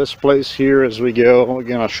location, in this place here, as we go,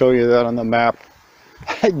 again, I'll show you that on the map.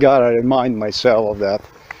 I gotta remind myself of that,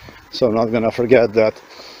 so I'm not gonna forget that.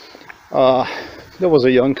 There was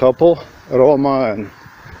a young couple, Roma and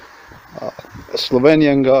a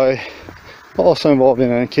Slovenian guy, also involved in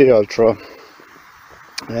MK Ultra,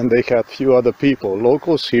 and they had few other people,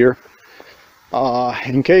 locals here.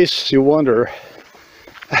 In case you wonder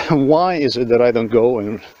why is it that I don't go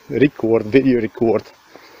and video record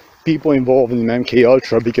people involved in MK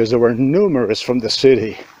Ultra, because there were numerous from the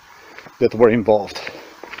city that were involved,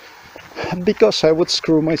 because I would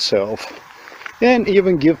screw myself and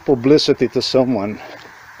even give publicity to someone.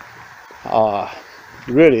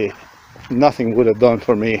 Really nothing would have done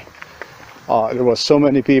for me. There was so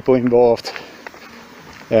many people involved,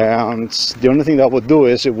 and the only thing that would do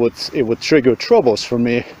is it would trigger troubles for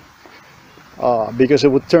me, because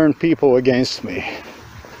it would turn people against me.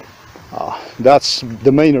 That's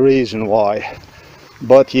the main reason why.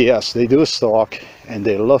 But yes, they do stalk and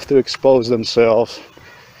they love to expose themselves,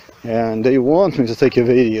 and they want me to take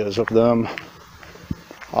videos of them.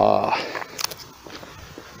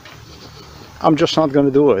 I'm just not going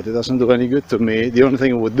to do it. It doesn't do any good to me. The only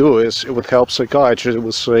thing it would do is it would help psychiatrists. It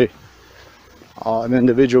would say an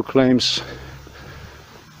individual claims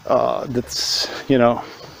that's, you know,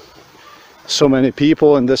 so many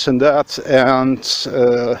people and this and that, and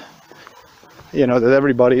you know, that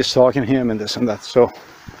everybody is stalking him and this and that. So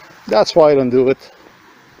that's why I don't do it,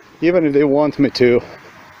 even if they want me to.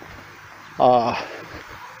 I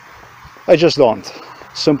just don't.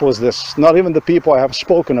 Simple as this. Not even the people I have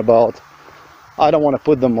spoken about, I don't want to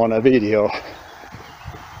put them on a video.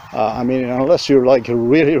 I mean, unless you're like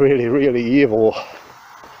really evil.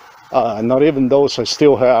 Not even those I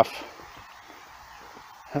still have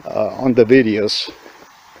on the videos.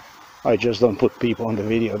 I just don't put people on the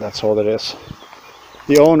video, that's all it is.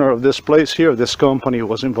 The owner of this place here, this company,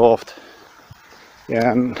 was involved.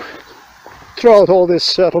 And throughout all these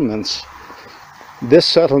settlements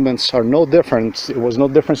are no different. It was no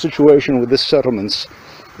different situation with these settlements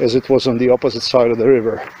as it was on the opposite side of the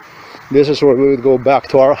river. This is where we would go back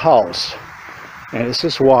to our house. And this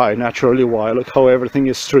is why, naturally why, look how everything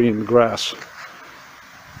is streamed grass.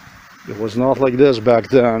 It was not like this back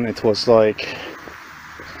then. It was like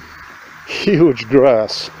huge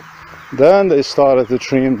grass. Then they started to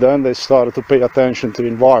trim, then they started to pay attention to the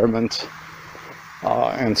environment,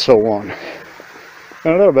 and so on.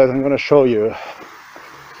 In a little bit I'm going to show you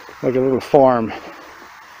like a little farm.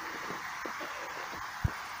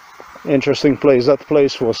 Interesting place. That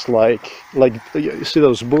place was like you see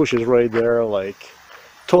those bushes right there, like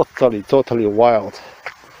totally wild.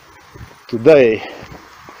 Today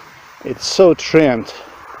it's so trimmed,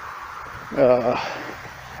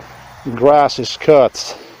 grass is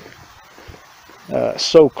cut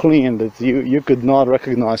so clean that you could not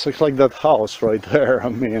recognize. It's like that house right there. I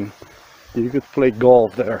mean, you could play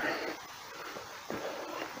golf there.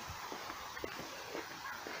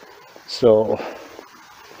 So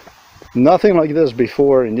nothing like this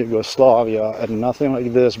before in Yugoslavia, and nothing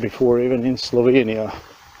like this before even in Slovenia,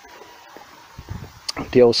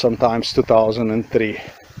 until sometimes 2003.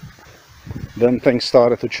 Then things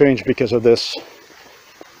started to change because of this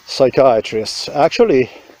psychiatrists. Actually,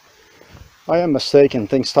 I am mistaken,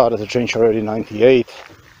 things started to change already in '98,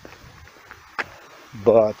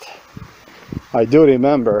 but I do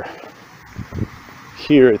remember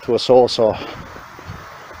here it was also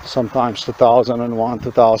sometimes 2001,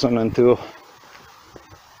 2002.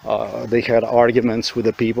 They had arguments with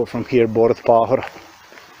the people from here, Borod Pahor.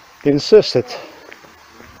 They insisted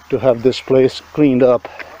to have this place cleaned up,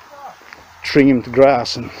 trimmed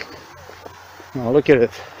grass, and now look at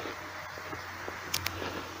it.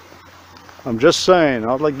 I'm just saying,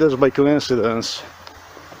 not like this by coincidence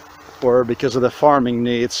or because of the farming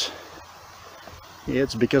needs.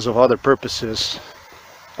 It's because of other purposes,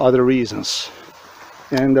 other reasons.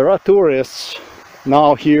 And there are tourists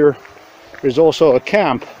now here There's also a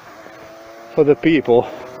camp for the people,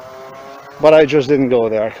 but I just didn't go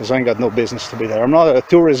there because I ain't got no business to be there. I'm not a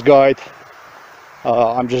tourist guide.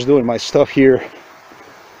 I'm just doing my stuff here.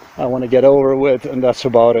 I want to get over with, and that's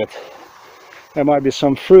about it. There might be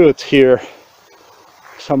some fruit here,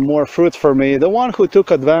 some more fruit for me. The one who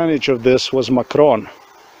took advantage of this was Macron.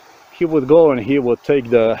 He would go and he would take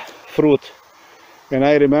the fruit, and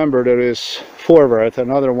I remember there is forward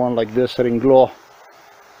another one like this at Inglo,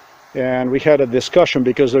 and we had a discussion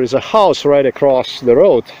because there is a house right across the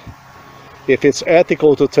road, if it's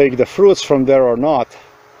ethical to take the fruits from there or not.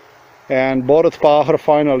 And Borut Pahar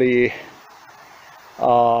finally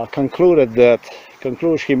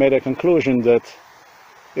he made a conclusion that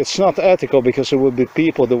it's not ethical, because it would be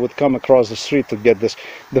people that would come across the street to get this.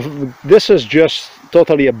 This is just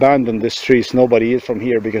totally abandoned, these trees. Nobody eats from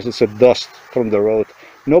here because it's a dust from the road.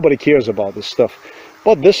 Nobody cares about this stuff.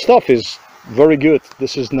 But this stuff is very good.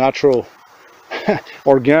 This is natural,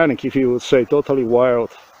 organic, if you would say, totally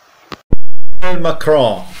wild.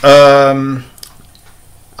 Macron.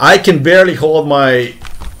 I can barely hold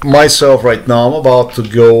myself right now. I'm about to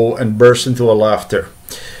go and burst into a laughter.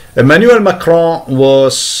 Emmanuel Macron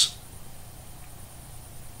was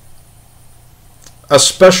a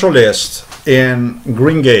specialist in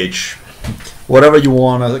green gauge, whatever you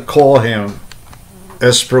want to call him,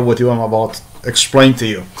 as per what I'm about to explain to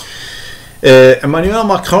you. Emmanuel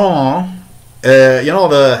Macron, you know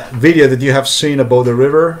the video that you have seen about the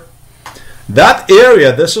river? That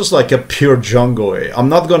area, this is like a pure jungle. I'm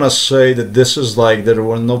not gonna say that this is like there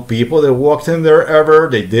were no people that walked in there ever.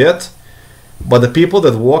 They did. But the people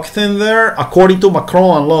that walked in there, according to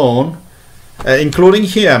Macron alone, including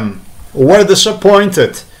him, were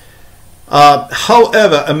disappointed.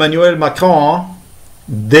 However, Emmanuel Macron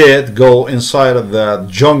did go inside of that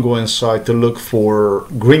jungle inside to look for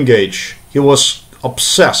green gauge. He was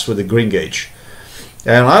obsessed with the green gauge.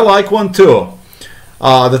 And I like one too.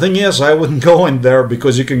 The thing is, I wouldn't go in there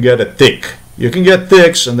because you can get a tick. You can get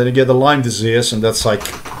ticks and then you get the Lyme disease, and that's like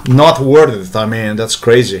not worth it. I mean, that's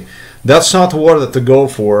crazy. That's not worth it to go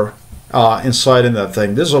for inside in that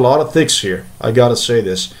thing. There's a lot of ticks here. I gotta say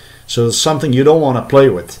this. So it's something you don't want to play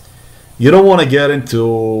with. You don't want to get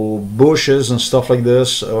into bushes and stuff like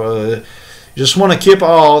this. You just want to keep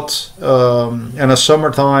out in the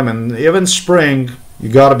summertime and even spring. You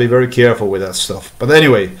gotta be very careful with that stuff. But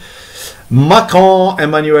anyway,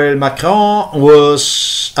 Emmanuel Macron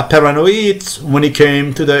was a paranoid when it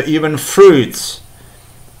came to the even fruit.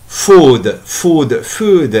 Food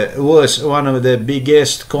was one of the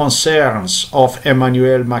biggest concerns of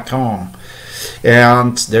Emmanuel Macron.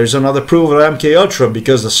 And there's another proof of MK Ultra,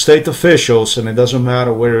 because the state officials, and it doesn't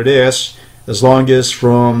matter where it is, as long as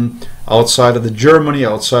from outside of the Germany,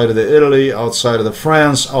 outside of the Italy, outside of the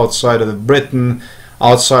France, outside of the Britain,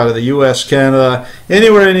 outside of the US, Canada,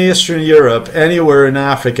 anywhere in Eastern Europe, anywhere in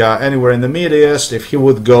Africa, anywhere in the Middle East, if he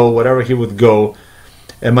would go, wherever he would go,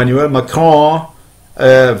 Emmanuel Macron,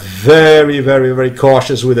 very, very, very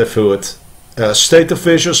cautious with the food. State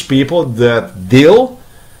officials, people that deal,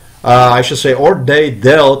 I should say, or they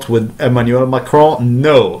dealt with Emmanuel Macron,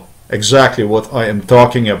 know exactly what I am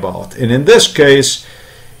talking about. And in this case,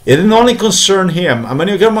 it didn't only concern him.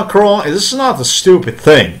 Emmanuel Macron, this is not a stupid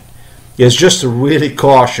thing. It's just a really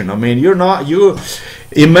caution. I mean, you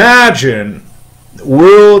imagine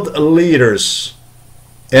world leaders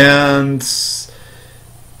and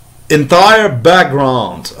entire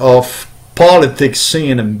background of politics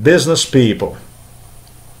scene and business people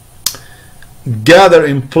gather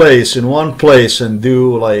in one place and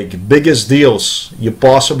do like biggest deals you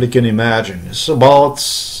possibly can imagine. It's about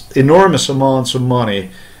enormous amounts of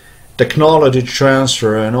money, technology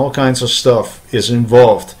transfer, and all kinds of stuff is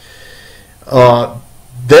involved.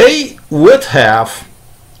 They would have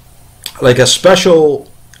like a special,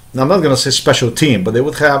 I'm not going to say special team, but they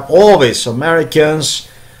would have always Americans,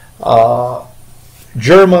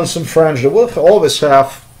 Germans and French. They would always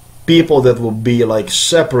have people that would be like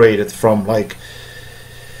separated from, like,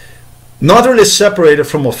 not really separated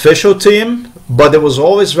from official team, but there was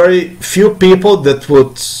always very few people that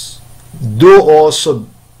would do also,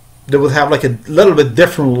 they would have like a little bit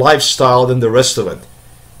different lifestyle than the rest of it.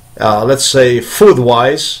 Let's say food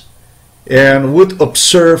wise, and would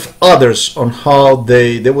observe others on how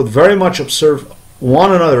they would very much observe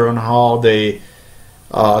one another on how they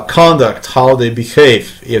conduct, how they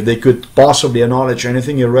behave, if they could possibly acknowledge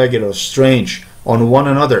anything irregular or strange on one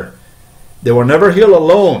another. They were never here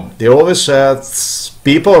alone. They always had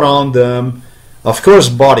people around them, of course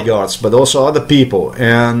bodyguards, but also other people,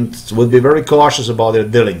 and would be very cautious about their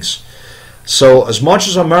dealings. So as much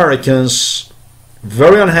as Americans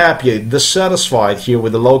very unhappy, dissatisfied here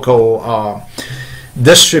with the local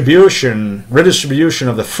redistribution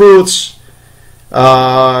of the fruits.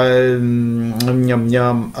 Americans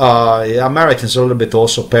are a little bit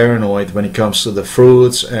also paranoid when it comes to the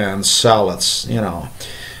fruits and salads, you know.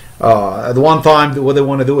 At one time, what they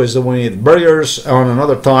want to do is they want to eat burgers. On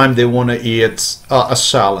another time, they want to eat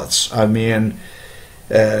salads. I mean,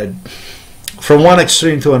 from one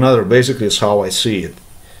extreme to another, basically, is how I see it.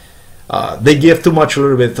 They give too much a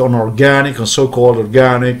little bit on organic, on so-called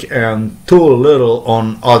organic, and too little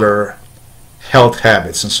on other health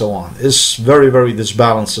habits and so on. It's very, very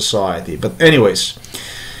disbalanced society. But anyways,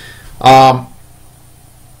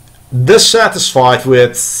 dissatisfied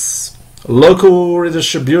with local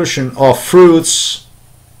redistribution of fruits,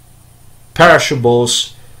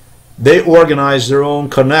 perishables, they organize their own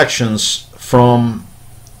connections from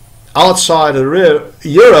outside of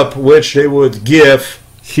Europe, which they would give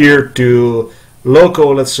here to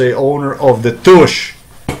local, let's say, owner of the tush.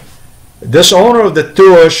 This owner of the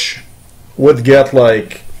tush would get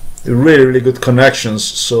like really, really good connections,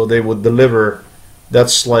 so they would deliver.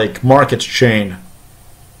 That's like market chain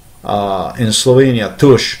in Slovenia,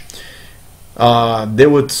 tush. They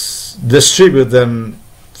would distribute them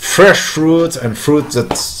fresh fruit and fruit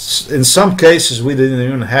that in some cases we didn't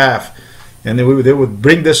even have, and they would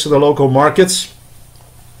bring this to the local markets.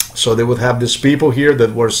 So they would have these people here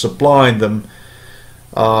that were supplying them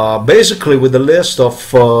basically with the list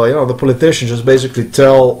of the politicians just basically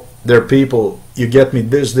tell their people, you get me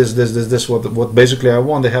this, what basically I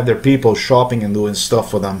want. They have their people shopping and doing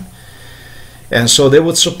stuff for them, and so they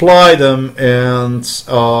would supply them, and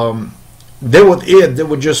they would eat, they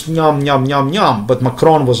would just yum yum yum yum. But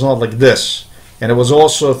Macron was not like this, and there was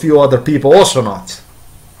also a few other people also not,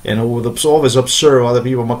 and who would always observe other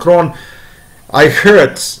people. Macron, I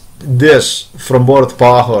heard this from Bord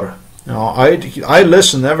Pahor. You know, I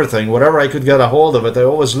listened to everything, whatever I could get a hold of it. I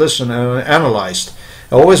always listened and analyzed.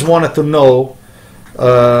 I always wanted to know,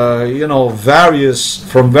 from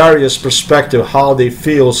various perspectives, how they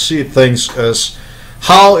feel, see things as,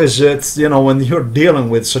 how is it, when you're dealing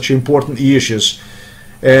with such important issues.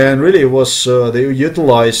 And really it was, they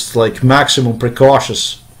utilized like maximum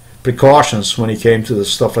precautions when it came to the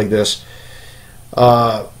stuff like this.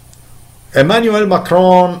 Emmanuel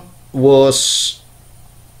Macron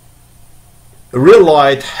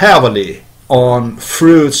relied heavily on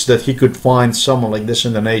fruits that he could find somewhere like this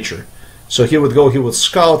in the nature. So he would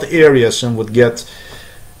scout areas and would get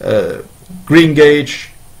green gauge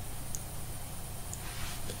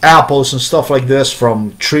apples and stuff like this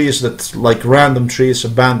from trees that, like random trees,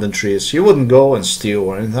 abandoned trees. He wouldn't go and steal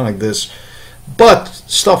or anything like this, but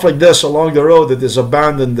stuff like this along the road that is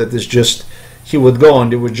abandoned, that is just, he would go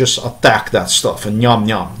and they would just attack that stuff and yum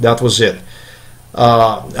yum. That was it.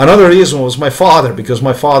 Another reason was my father, because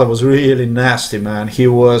my father was really nasty, man.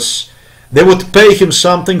 They would pay him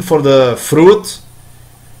something for the fruit,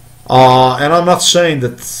 and I'm not saying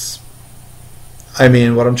that, I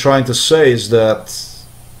mean, what I'm trying to say is that,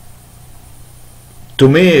 to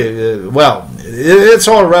me, it's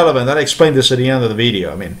all relevant. I explained this at the end of the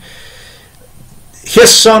video. I mean, his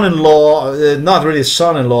son-in-law, not really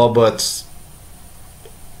son-in-law, but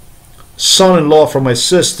son-in-law from my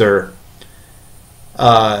sister,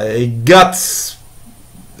 got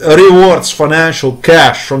rewards, financial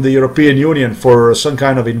cash from the European Union for some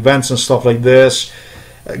kind of events and stuff like this.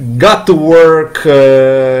 Got to work,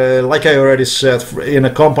 like I already said, in a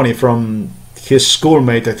company from his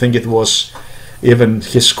schoolmate. I think it was even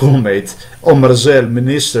his schoolmate, Omerzel,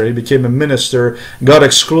 minister. He became a minister, got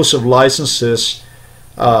exclusive licenses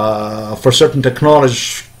for certain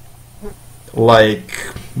technology,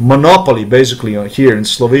 like monopoly basically here in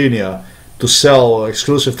Slovenia, to sell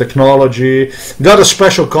exclusive technology. Got a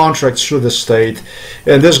special contract through the state,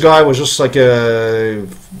 and this guy was just like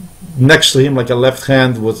next to him, like a left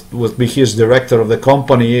hand would be his director of the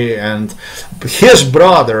company, and his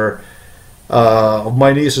brother, of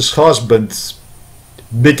my niece's husband,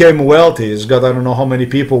 became wealthy. He's got, I don't know how many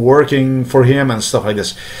people working for him and stuff like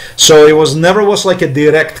this. So it never was like a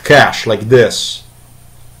direct cash like this,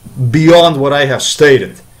 beyond what I have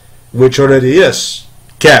stated, which already is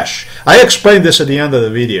cash. I explained this at the end of the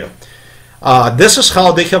video. This is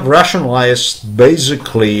how they have rationalized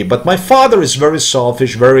basically, but my father is very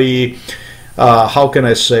selfish, very, how can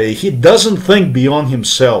I say, he doesn't think beyond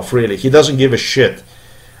himself, really. He doesn't give a shit.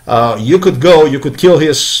 You could kill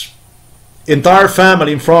his entire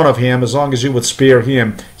family in front of him, as long as you would spare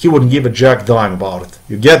him, he wouldn't give a jack dime about it.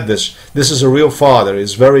 You get this? This is a real father.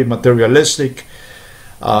 He's very materialistic,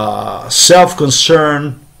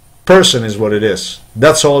 self-concerned person is what it is.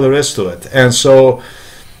 That's all there is to it. And so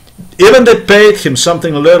even they paid him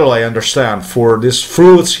something little, I understand, for these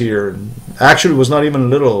fruits here. Actually, it was not even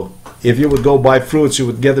little. If you would go buy fruits, you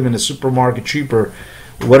would get them in the supermarket cheaper,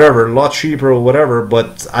 whatever, a lot cheaper or whatever.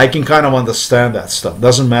 But I can kind of understand that stuff.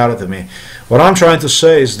 Doesn't matter to me. What I'm trying to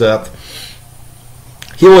say is that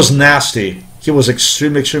he was nasty. He was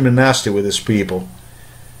extremely, extremely nasty with his people.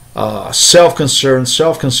 Self-concerned,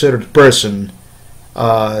 self-considered person.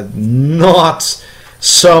 Not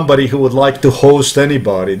somebody who would like to host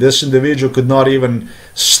anybody. This individual could not even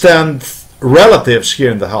stand relatives here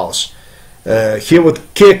in the house. He would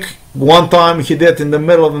kick. One time he did in the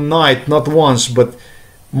middle of the night, not once, but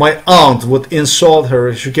my aunt would insult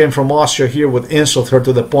her. She came from Austria here, would insult her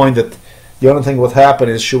to the point that the only thing would happen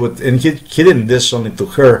is she would, and he didn't this only to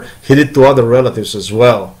her, he did to other relatives as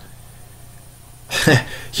well.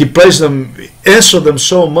 He praised them, insulted them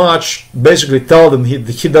so much, basically told them he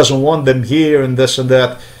doesn't want them here and this and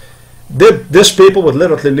that. These people would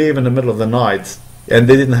literally leave in the middle of the night and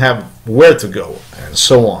they didn't have where to go and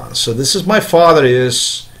so on. So this is, my father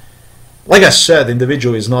is, like I said, the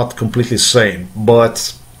individual is not completely sane,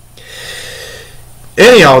 but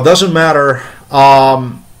anyhow, it doesn't matter.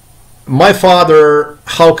 My father,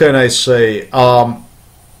 how can I say,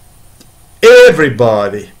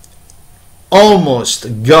 everybody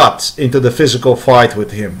almost got into the physical fight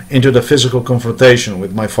with him, into the physical confrontation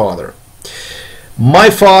with my father. My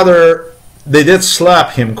father, they did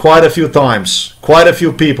slap him quite a few times, quite a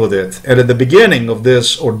few people did, and at the beginning of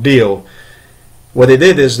this ordeal, what they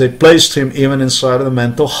did is they placed him even inside of the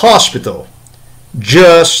mental hospital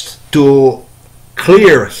just to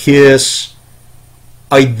clear his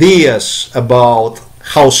ideas about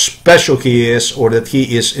how special he is or that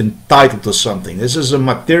he is entitled to something. This is a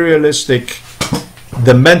materialistic,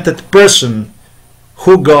 demented person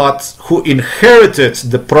who inherited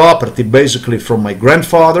the property basically from my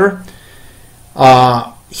grandfather.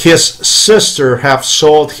 His sister have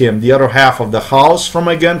sold him the other half of the house from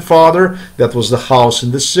my grandfather. That was the house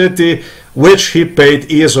in the city, which he paid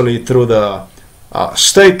easily through the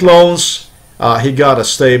state loans. He got a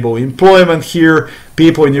stable employment here.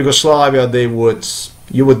 People in Yugoslavia,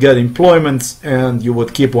 you would get employment and you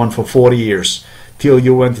would keep one for 40 years till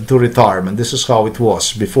you went into retirement. This is how it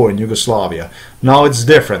was before in Yugoslavia. Now it's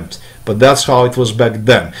different, but that's how it was back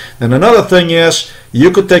then. And another thing is,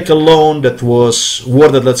 you could take a loan that was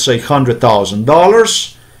worth, let's say,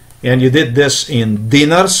 $100,000, and you did this in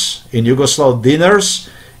dinars, in Yugoslav dinars,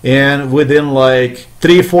 and within like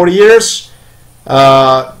 3-4 years,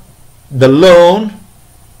 the loan,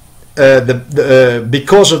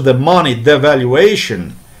 because of the money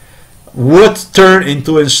devaluation, would turn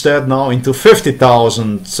into instead now into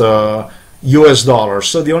 50,000 US dollars.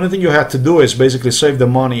 So the only thing you had to do is basically save the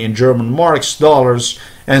money in German marks, dollars,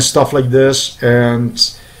 and stuff like this, and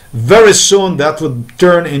very soon that would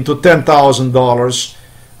turn into $10,000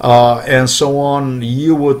 and so on.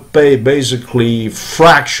 You would pay basically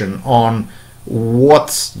fraction on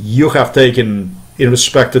what you have taken in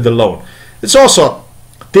respect to the loan. It's also,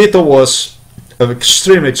 Tito was an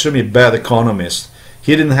extremely bad economist.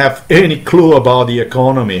 He didn't have any clue about the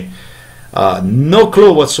economy, no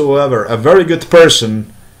clue whatsoever. A very good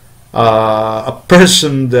person, a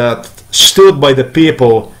person that stood by the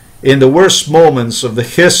people in the worst moments of the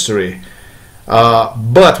history.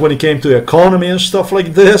 But when it came to economy and stuff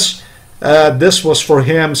like this was for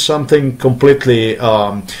him something completely,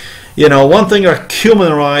 one thing are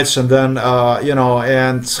human rights, and then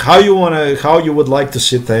and how you would like to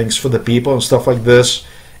see things for the people and stuff like this,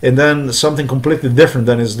 and then something completely different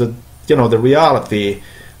than is the the reality.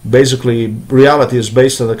 Basically, reality is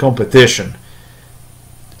based on the competition.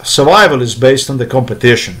 Survival is based on the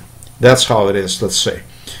competition. That's how it is, let's say.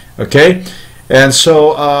 Okay? And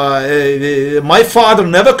so my father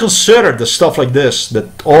never considered the stuff like this,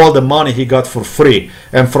 that all the money he got for free,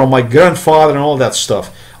 and from my grandfather and all that stuff.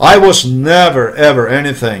 I was never ever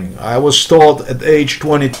anything. I was told at age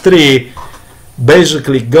 23,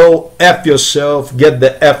 basically, go F yourself, get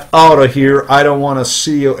the F out of here, I don't want to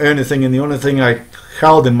see you anything, and the only thing I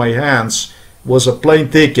held in my hands was a plane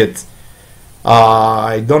ticket.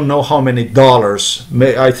 I don't know how many dollars,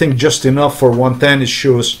 I think just enough for one tennis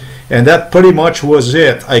shoes, and that pretty much was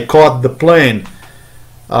it. I caught the plane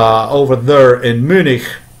over there in Munich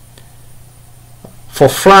for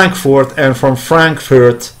Frankfurt, and from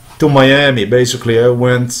Frankfurt to Miami. Basically, I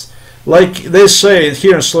went, like they say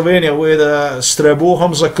here in Slovenia, with a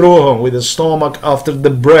strebuhom za kruhom, with a stomach after the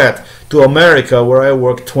bread, to America, where I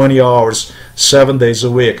worked 20 hours 7 days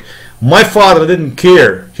a week. My father didn't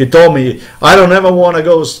care. He told me, I don't ever want to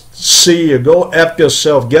go see you, go F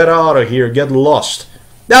yourself, get out of here, get lost.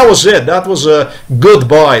 That was it. That was a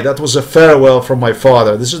goodbye. That was a farewell from my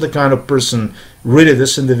father. This is the kind of person really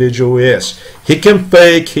this individual is. He can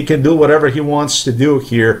fake, he can do whatever he wants to do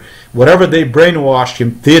here. Whatever they brainwashed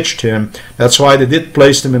him, teached him. That's why they did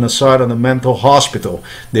place him inside on a mental hospital.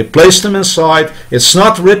 They placed him inside. It's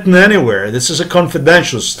not written anywhere. This is a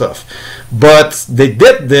confidential stuff. But they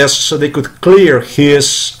did this so they could clear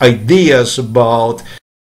his ideas about